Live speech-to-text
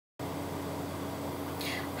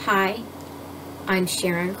Hi, I'm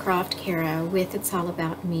Sharon Croft-Carrow with It's All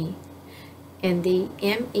About Me. And the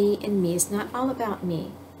M-E in me is not all about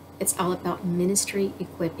me. It's all about ministry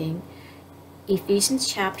equipping.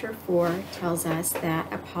 Ephesians chapter 4 tells us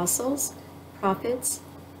that apostles, prophets,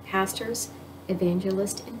 pastors,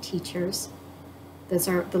 evangelists, and teachers, those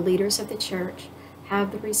are the leaders of the church,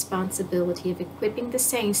 have the responsibility of equipping the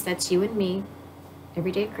saints, that's you and me,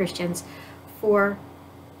 everyday Christians, for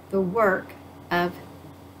the work of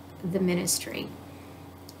the ministry.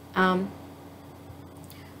 One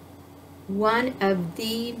of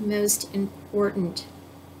the most important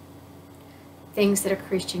things that a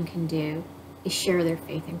Christian can do is share their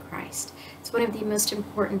faith in Christ. It's one of the most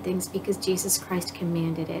important things because Jesus Christ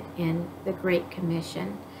commanded it in the Great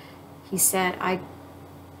Commission. He said,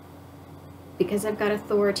 because I've got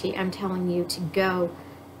authority, I'm telling you to go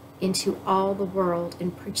into all the world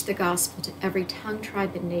and preach the gospel to every tongue,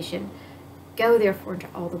 tribe, and nation. Go therefore into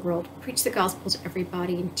all the world, preach the gospel to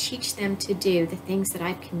everybody, and teach them to do the things that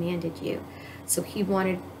I've commanded you. So he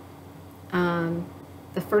wanted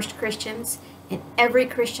the first Christians and every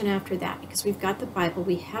Christian after that, because we've got the Bible,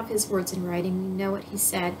 we have his words in writing, we know what he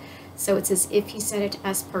said. So it's as if he said it to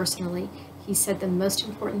us personally. He said the most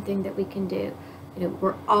important thing that we can do. You know,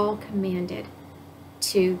 we're all commanded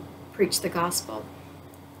to preach the gospel.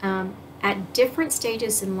 At different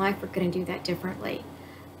stages in life, we're going to do that differently.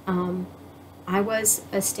 I was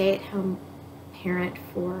a stay-at-home parent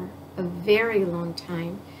for a very long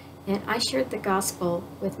time, and I shared the gospel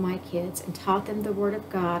with my kids and taught them the Word of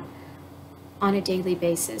God on a daily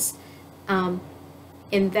basis. And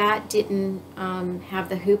that didn't have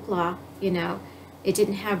the hoopla, you know, it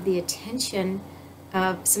didn't have the attention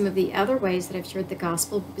of some of the other ways that I've shared the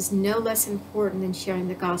gospel. It was no less important than sharing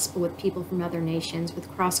the gospel with people from other nations, with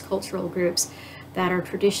cross-cultural groups that are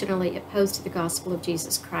traditionally opposed to the gospel of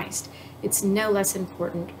Jesus Christ. It's no less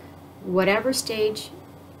important. Whatever stage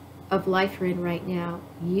of life you're in right now,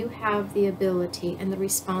 you have the ability and the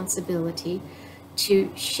responsibility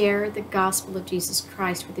to share the gospel of Jesus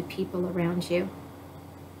Christ with the people around you.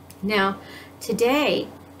 Now, today,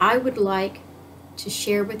 I would like to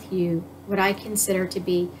share with you what I consider to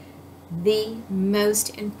be the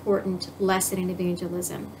most important lesson in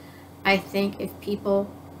evangelism. I think if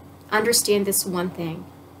people understand this one thing,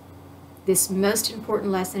 this most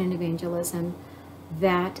important lesson in evangelism,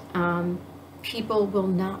 that people will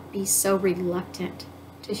not be so reluctant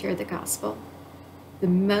to share the gospel. The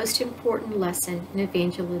most important lesson in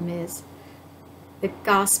evangelism is the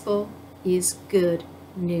gospel is good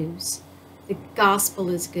news. The gospel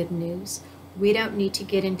is good news. We don't need to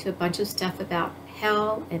get into a bunch of stuff about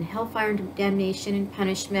hell and hellfire and damnation and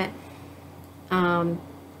punishment, and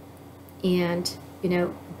you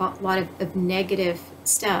know, a lot of negative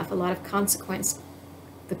stuff, a lot of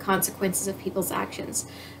the consequences of people's actions.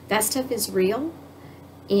 That stuff is real,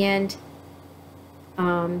 and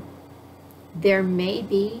there may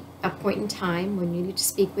be a point in time when you need to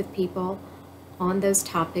speak with people on those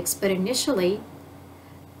topics, but initially,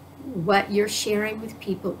 what you're sharing with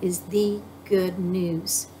people is the good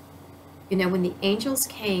news. You know, when the angels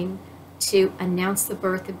came to announce the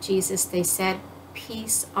birth of Jesus, they said,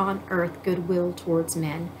 peace on earth, goodwill towards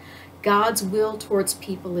men. God's will towards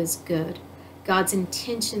people is good. God's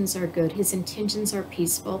intentions are good. His intentions are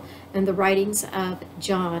peaceful. And the writings of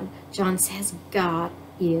John says God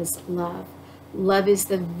is love. Love is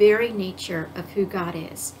the very nature of who God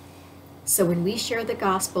is. So when we share the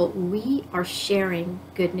gospel, we are sharing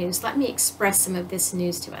good news. Let me express some of this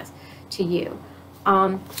news to you.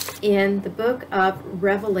 In the book of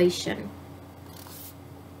Revelation,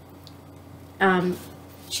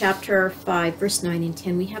 chapter 5, verse 9 and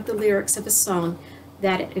 10, we have the lyrics of a song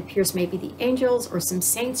that it appears maybe the angels or some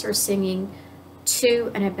saints are singing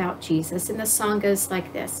to and about Jesus. And the song goes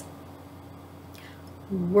like this.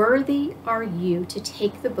 Worthy are you to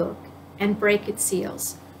take the book and break its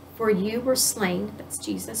seals, for you were slain, that's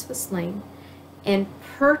Jesus was slain, and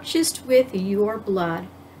purchased with your blood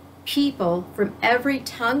people from every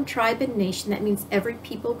tongue, tribe, and nation. That means every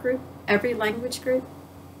people group, every language group.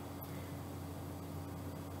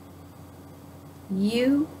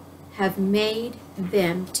 You have made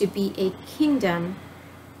them to be a kingdom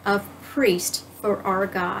of priests for our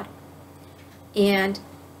God, and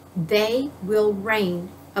they will reign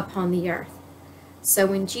upon the earth. So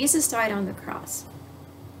when Jesus died on the cross,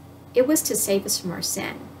 it was to save us from our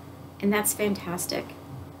sin, and that's fantastic,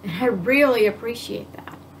 and I really appreciate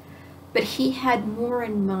that. But he had more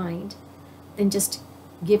in mind than just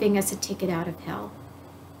giving us a ticket out of hell.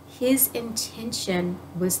 His intention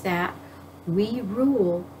was that we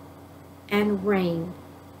rule and reign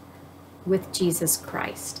with Jesus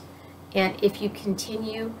Christ. And if you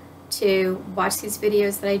continue to watch these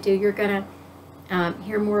videos that I do, you're going to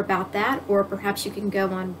hear more about that, or perhaps you can go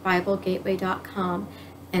on BibleGateway.com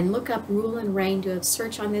and look up rule and reign, do a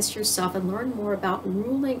search on this yourself and learn more about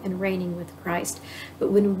ruling and reigning with Christ.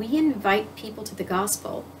 But when we invite people to the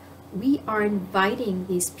gospel, we are inviting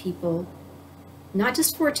these people not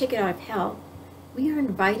just for a ticket out of hell, we are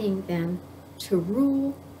inviting them to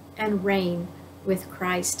rule and reign with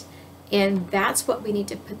Christ. And that's what we need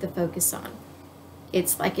to put the focus on.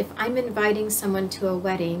 It's like if I'm inviting someone to a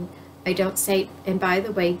wedding, I don't say, and by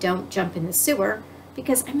the way, don't jump in the sewer,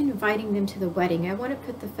 because I'm inviting them to the wedding. I want to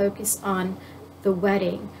put the focus on the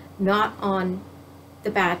wedding, not on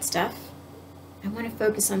the bad stuff. I want to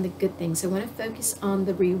focus on the good things. I want to focus on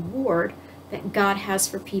the reward that God has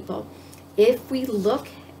for people. If we look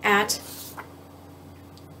at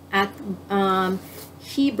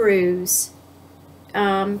Hebrews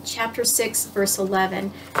chapter 6, verse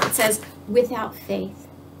 11, it says, without faith,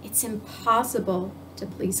 it's impossible to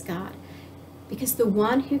please God, because the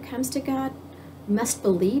one who comes to God must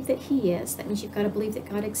believe that he is. That means you've got to believe that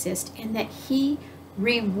God exists and that he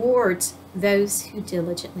rewards those who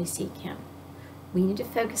diligently seek him. We need to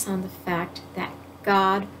focus on the fact that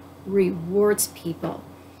God rewards people.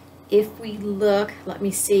 If we look, let me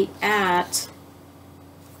see, at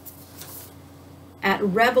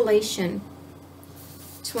Revelation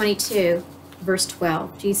 22, verse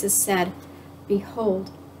 12, Jesus said, behold,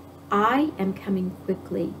 I am coming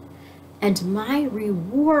quickly, and my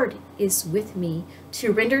reward is with me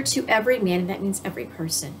to render to every man, and that means every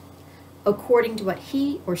person, according to what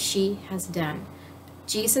he or she has done.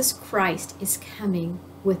 Jesus Christ is coming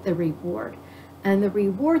with the reward. And the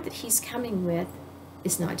reward that he's coming with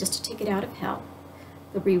is not just a ticket out of hell.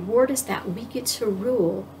 The reward is that we get to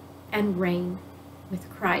rule and reign with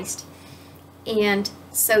Christ. And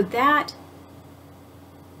so that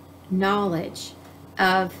knowledge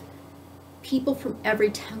of people from every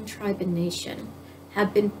tongue, tribe, and nation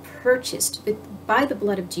have been purchased by the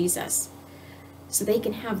blood of Jesus, so they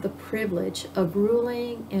can have the privilege of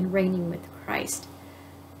ruling and reigning with Christ.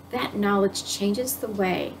 That knowledge changes the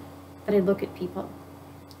way that I look at people.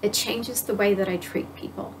 It changes the way that I treat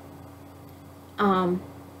people.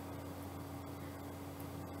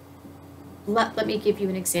 Let me give you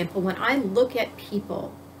an example. When I look at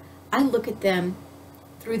people, I look at them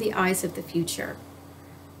through the eyes of the future.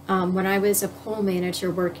 When I was a poll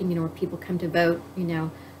manager working, where people come to vote,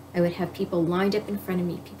 I would have people lined up in front of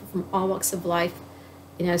me, people from all walks of life,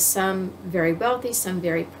 some very wealthy, some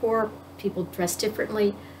very poor, people dressed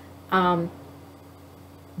differently,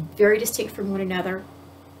 very distinct from one another.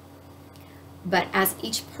 But as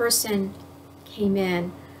each person came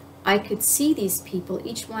in, I could see these people,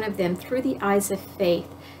 each one of them, through the eyes of faith,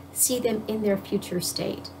 see them in their future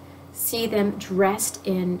state, see them dressed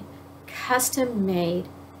in custom-made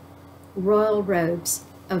royal robes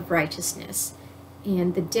of righteousness,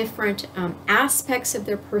 and the different aspects of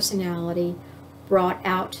their personality brought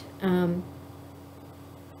out,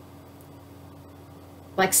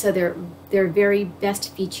 so their very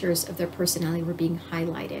best features of their personality were being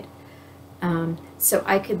highlighted. So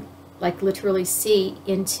I could literally see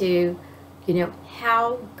into,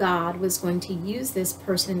 how God was going to use this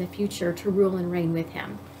person in the future to rule and reign with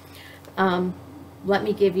him. Let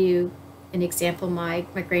me give you an example. My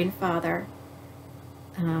grandfather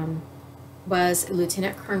was a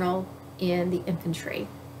lieutenant colonel in the infantry.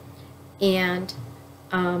 And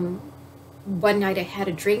one night I had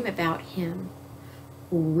a dream about him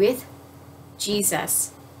with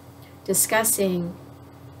Jesus discussing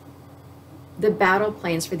the battle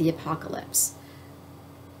plans for the apocalypse.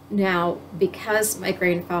 Now, because my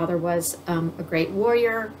grandfather was a great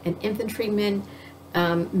warrior, an infantryman,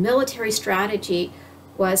 military strategy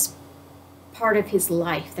was part of his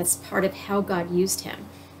life. That's part of how God used him.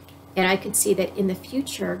 And I could see that in the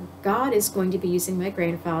future, God is going to be using my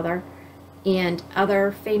grandfather and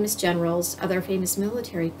other famous generals, other famous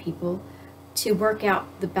military people to work out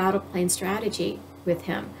the battle plan strategy with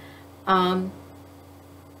him. My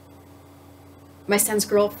son's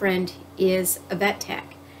girlfriend is a vet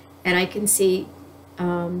tech, and I can see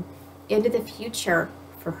into the future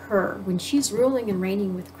for her. When she's ruling and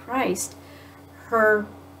reigning with Christ, her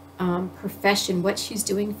profession, what she's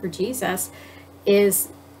doing for Jesus, is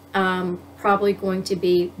probably going to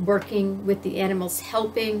be working with the animals,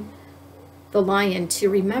 helping the lion to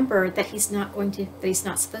remember that he's not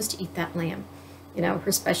supposed to eat that lamb.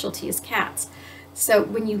 Her specialty is cats. So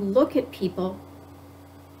when you look at people,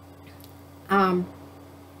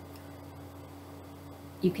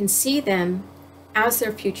 you can see them as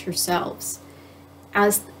their future selves,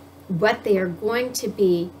 as what they are going to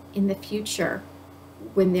be in the future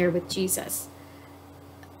when they're with Jesus.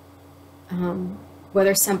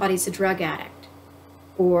 Whether somebody's a drug addict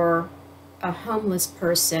or a homeless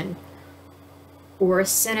person or a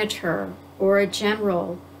senator or a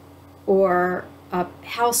general or a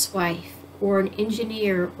housewife or an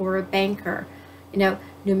engineer or a banker, no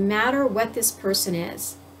matter what this person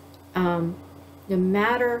is, no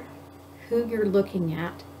matter who you're looking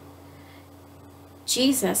at,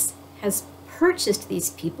 Jesus has purchased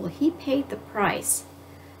these people. He paid the price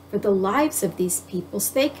for the lives of these people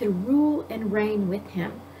so they could rule and reign with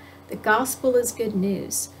him. The gospel is good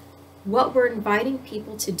news. What we're inviting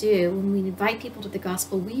people to do, when we invite people to the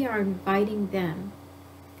gospel, we are inviting them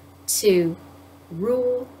to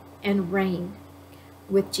rule and reign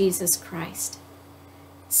with Jesus Christ.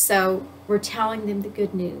 So we're telling them the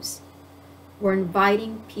good news. We're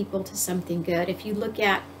inviting people to something good. If you look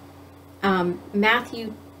at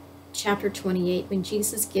Matthew chapter 28, when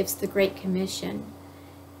Jesus gives the Great Commission,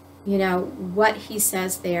 what he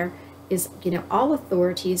says there is, all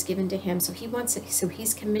authority is given to him. So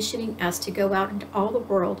he's commissioning us to go out into all the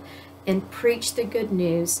world and preach the good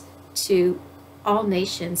news to all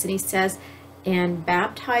nations. And he says, and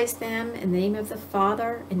baptize them in the name of the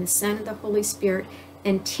Father and the Son and the Holy Spirit,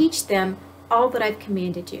 and teach them all that I've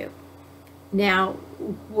commanded you. Now,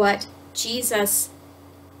 what Jesus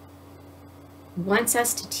wants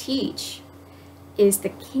us to teach is the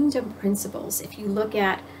kingdom principles. If you look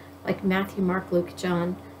at like Matthew, Mark, Luke,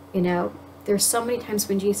 John, there's so many times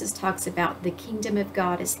when Jesus talks about the kingdom of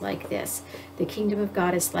God is like this, the kingdom of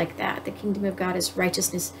God is like that, the kingdom of God is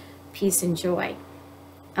righteousness, peace, and joy.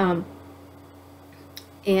 And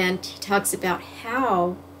he talks about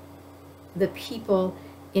how the people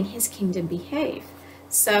in his kingdom behave.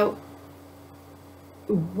 So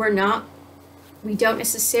we don't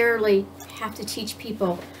necessarily have to teach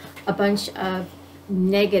people a bunch of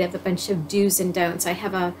negative, a bunch of do's and don'ts. I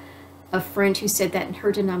have a friend who said that in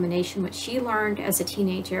her denomination, what she learned as a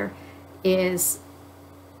teenager is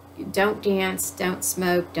don't dance, don't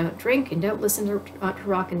smoke, don't drink, and don't listen to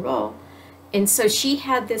rock and roll. And so she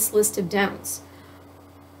had this list of don'ts,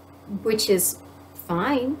 which is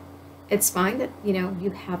fine. It's fine that,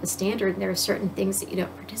 you have a standard and there are certain things that you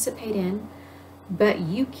don't participate in, but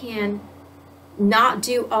you can not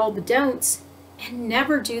do all the don'ts and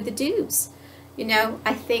never do the do's.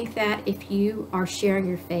 I think that if you are sharing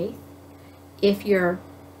your faith, if you're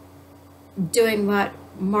doing what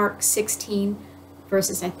Mark 16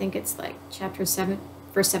 verses, I think it's like chapter 7,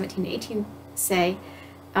 verse 17, 18 say,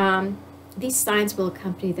 these signs will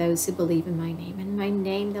accompany those who believe in my name. In my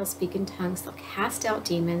name, they'll speak in tongues. They'll cast out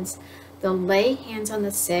demons. They'll lay hands on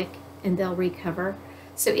the sick and they'll recover.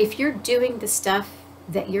 So if you're doing the stuff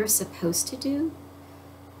that you're supposed to do,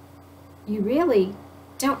 you really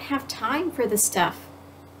don't have time for the stuff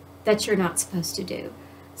that you're not supposed to do.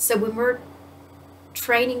 So when we're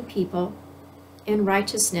training people in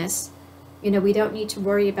righteousness, we don't need to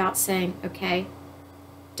worry about saying, okay,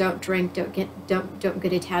 don't drink, don't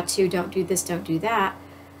get a tattoo, don't do this, don't do that,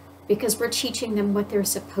 because we're teaching them what they're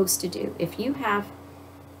supposed to do. If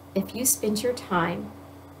you spend your time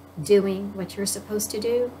doing what you're supposed to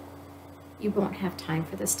do, you won't have time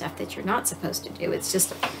for the stuff that you're not supposed to do. It's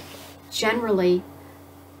just generally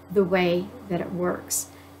the way that it works.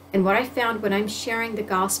 And what I found when I'm sharing the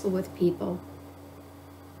gospel with people,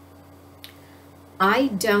 I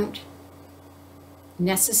don't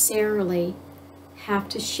necessarily have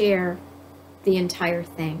to share the entire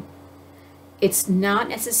thing. It's not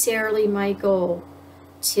necessarily my goal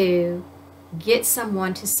to get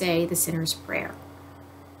someone to say the sinner's prayer,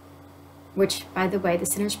 which, by the way, the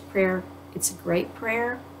sinner's prayer, it's a great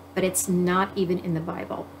prayer, but it's not even in the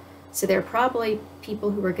Bible. So there are probably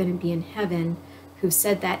people who are going to be in heaven who've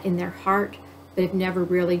said that in their heart, but have never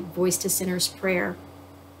really voiced a sinner's prayer.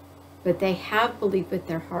 But they have believed with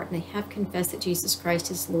their heart, and they have confessed that Jesus Christ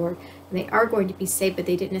is Lord, and they are going to be saved, but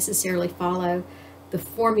they didn't necessarily follow the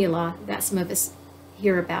formula that some of us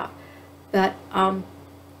hear about. But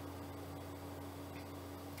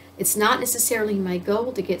it's not necessarily my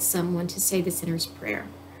goal to get someone to say the sinner's prayer.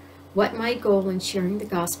 What my goal in sharing the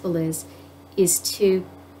gospel is to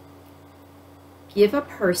give a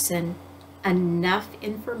person enough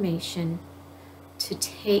information to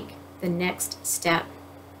take the next step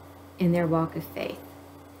in their walk of faith.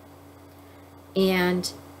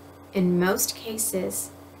 And in most cases,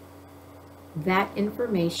 that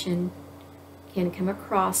information can come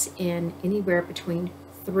across in anywhere between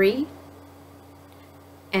 3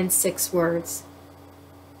 and 6 words.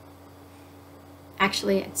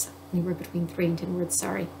 Actually, it's anywhere between 3 and 10 words,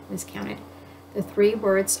 sorry, miscounted. The 3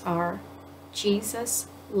 words are, Jesus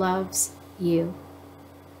loves you.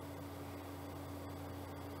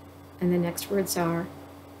 And the next words are,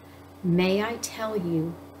 may I tell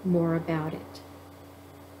you more about it?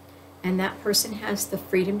 And that person has the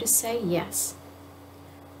freedom to say yes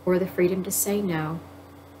or the freedom to say no.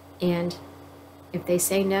 And if they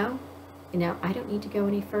say no, I don't need to go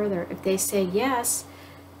any further. If they say yes,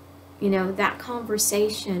 that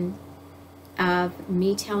conversation of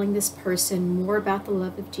me telling this person more about the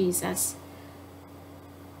love of Jesus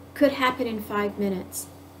could happen in 5 minutes.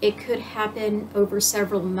 It could happen over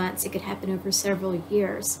several months. It could happen over several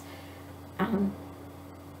years.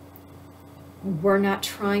 We're not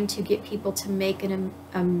trying to get people to make an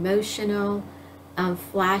emotional,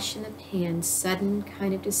 flash in the pan, sudden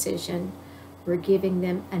kind of decision. We're giving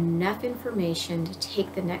them enough information to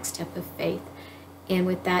take the next step of faith. And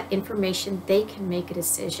with that information, they can make a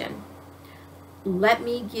decision. Let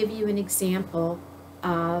me give you an example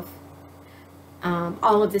of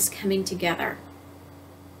all of this coming together.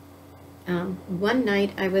 One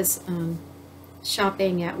night I was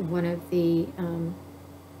shopping at one of the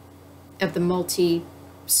multi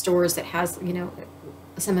stores that has,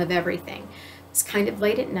 some of everything. It's kind of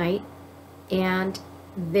late at night, and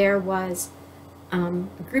there was a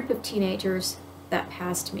group of teenagers that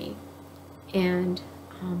passed me, and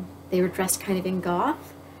they were dressed kind of in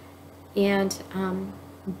goth, and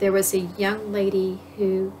there was a young lady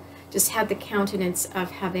who just had the countenance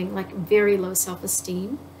of having like very low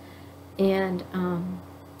self-esteem, and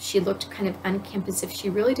she looked kind of unkempt, as if she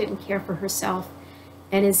really didn't care for herself,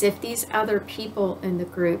 and as if these other people in the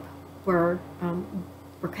group were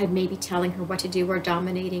kind of maybe telling her what to do or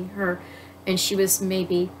dominating her, and she was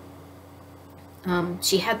maybe,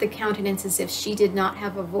 she had the countenance as if she did not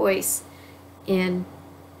have a voice in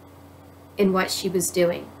what she was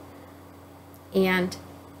doing. And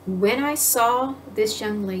when I saw this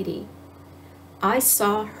young lady, I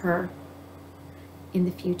saw her in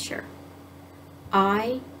the future.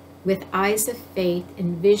 I, with eyes of faith,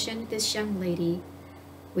 envisioned this young lady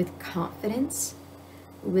with confidence,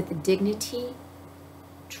 with dignity,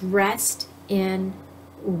 dressed in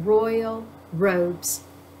royal robes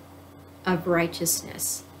of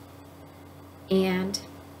righteousness. And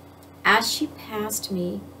as she passed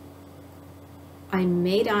me, I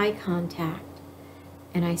made eye contact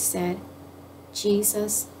and I said,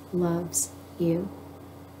 Jesus loves you.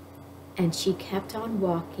 And she kept on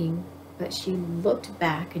walking, but she looked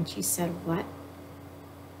back and she said, what?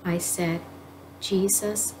 I said,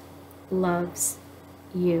 Jesus loves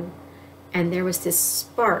you. And there was this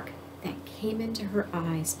spark that came into her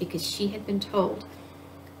eyes because she had been told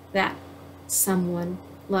that someone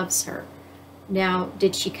loves her. Now,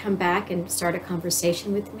 did she come back and start a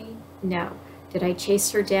conversation with me? No. Did I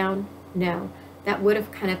chase her down? No. That would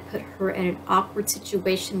have kind of put her in an awkward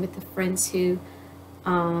situation with the friends who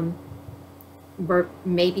were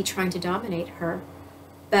maybe trying to dominate her.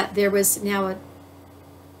 But there was now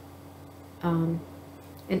an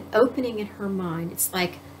opening in her mind. It's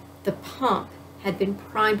like the pump had been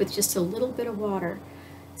primed with just a little bit of water.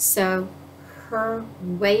 So her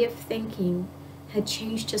way of thinking had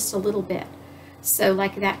changed just a little bit. So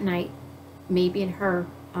like that night, maybe in her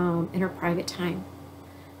private time,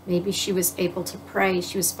 maybe she was able to pray.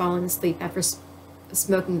 She was falling asleep after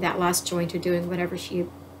smoking that last joint or doing whatever she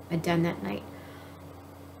had done that night.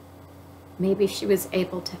 Maybe she was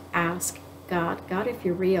able to ask God, if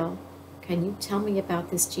you're real, can you tell me about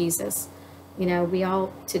this Jesus? We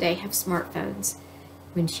all today have smartphones.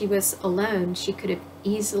 When she was alone, she could have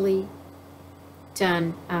easily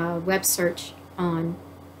done a web search on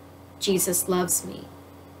Jesus loves me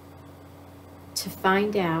to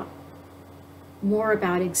find out more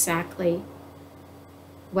about exactly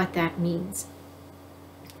what that means.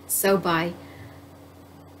 So by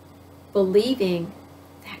believing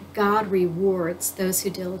that God rewards those who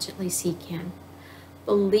diligently seek him,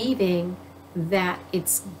 believing that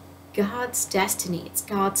it's God's destiny, it's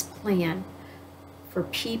God's plan for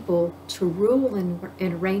people to rule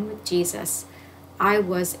and reign with Jesus, I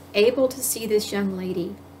was able to see this young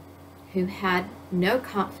lady who had no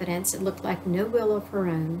confidence, it looked like no will of her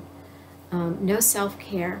own, no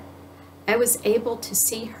self-care. I was able to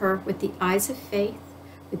see her with the eyes of faith,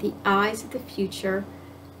 with the eyes of the future,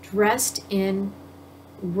 dressed in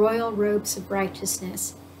royal robes of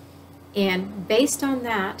righteousness. And based on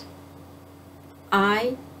that,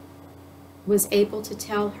 I was able to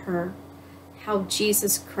tell her how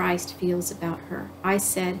Jesus Christ feels about her. I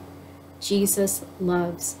said, Jesus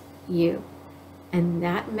loves you. And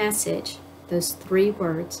that message, those 3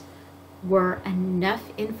 words, were enough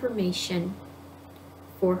information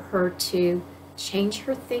for her to change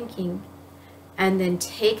her thinking and then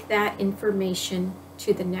take that information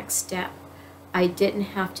to the next step. I didn't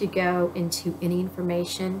have to go into any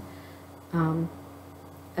information.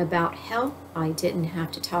 about hell. I didn't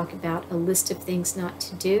have to talk about a list of things not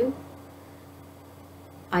to do.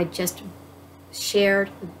 I just shared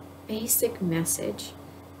the basic message.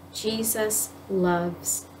 Jesus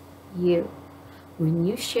loves you. When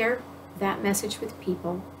you share that message with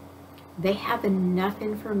people, they have enough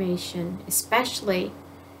information, especially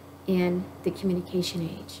in the communication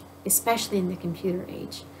age, especially in the computer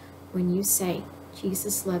age. When you say,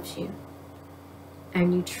 Jesus loves you,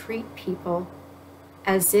 and you treat people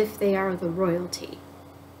as if they are the royalty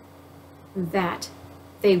that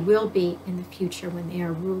they will be in the future when they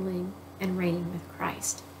are ruling and reigning with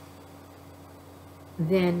Christ,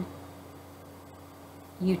 then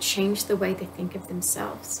you change the way they think of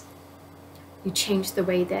themselves. You change the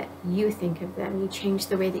way that you think of them. You change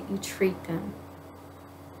the way that you treat them.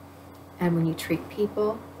 And when you treat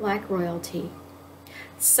people like royalty,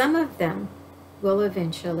 some of them will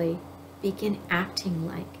eventually begin acting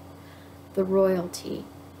like the royalty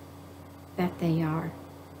that they are.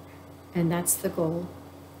 And that's the goal,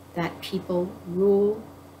 that people rule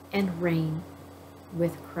and reign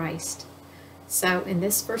with Christ. So in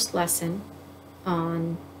this first lesson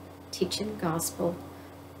on teaching the gospel,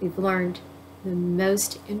 we've learned the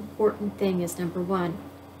most important thing is, number one,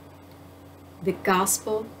 the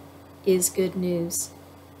gospel is good news.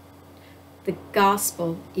 The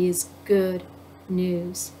gospel is good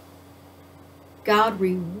news. God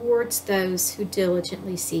rewards those who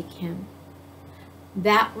diligently seek him.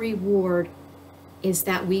 That reward is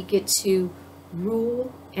that we get to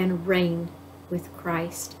rule and reign with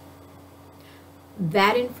Christ.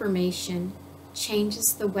 That information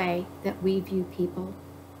changes the way that we view people.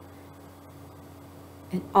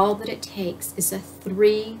 And all that it takes is a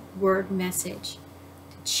 3-word message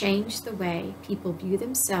to change the way people view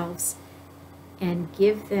themselves and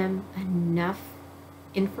give them enough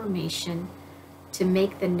information to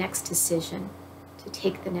make the next decision, to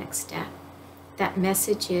take the next step. That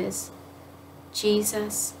message is,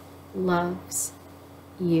 Jesus loves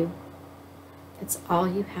you. That's all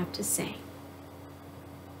you have to say.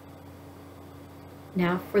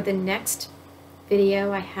 Now for the next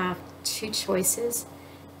video, I have 2 choices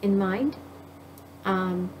in mind.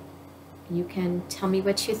 You can tell me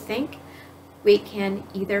what you think. We can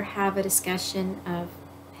either have a discussion of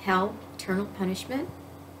hell, eternal punishment,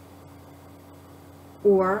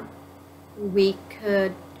 or we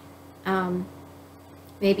could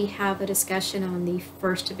maybe have a discussion on the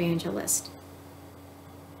first evangelist.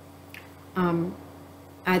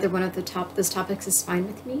 Either one of those topics is fine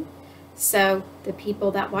with me. So the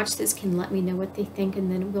people that watch this can let me know what they think, and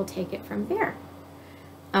then we'll take it from there.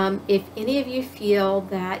 If any of you feel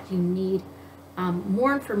that you need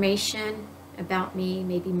more information about me,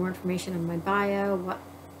 maybe more information on my bio,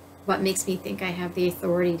 what makes me think I have the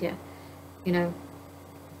authority to,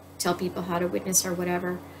 tell people how to witness or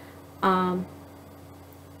whatever,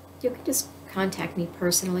 you can just contact me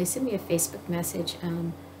personally. Send me a Facebook message,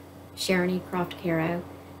 Sharon E. Croft-Carrow,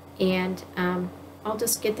 and I'll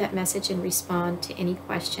just get that message and respond to any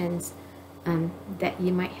questions that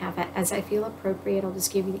you might have. As I feel appropriate, I'll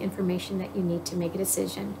just give you the information that you need to make a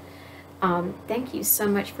decision. Thank you so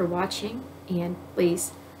much for watching, and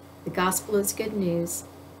please, the gospel is good news.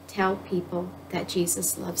 Tell people that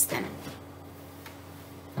Jesus loves them.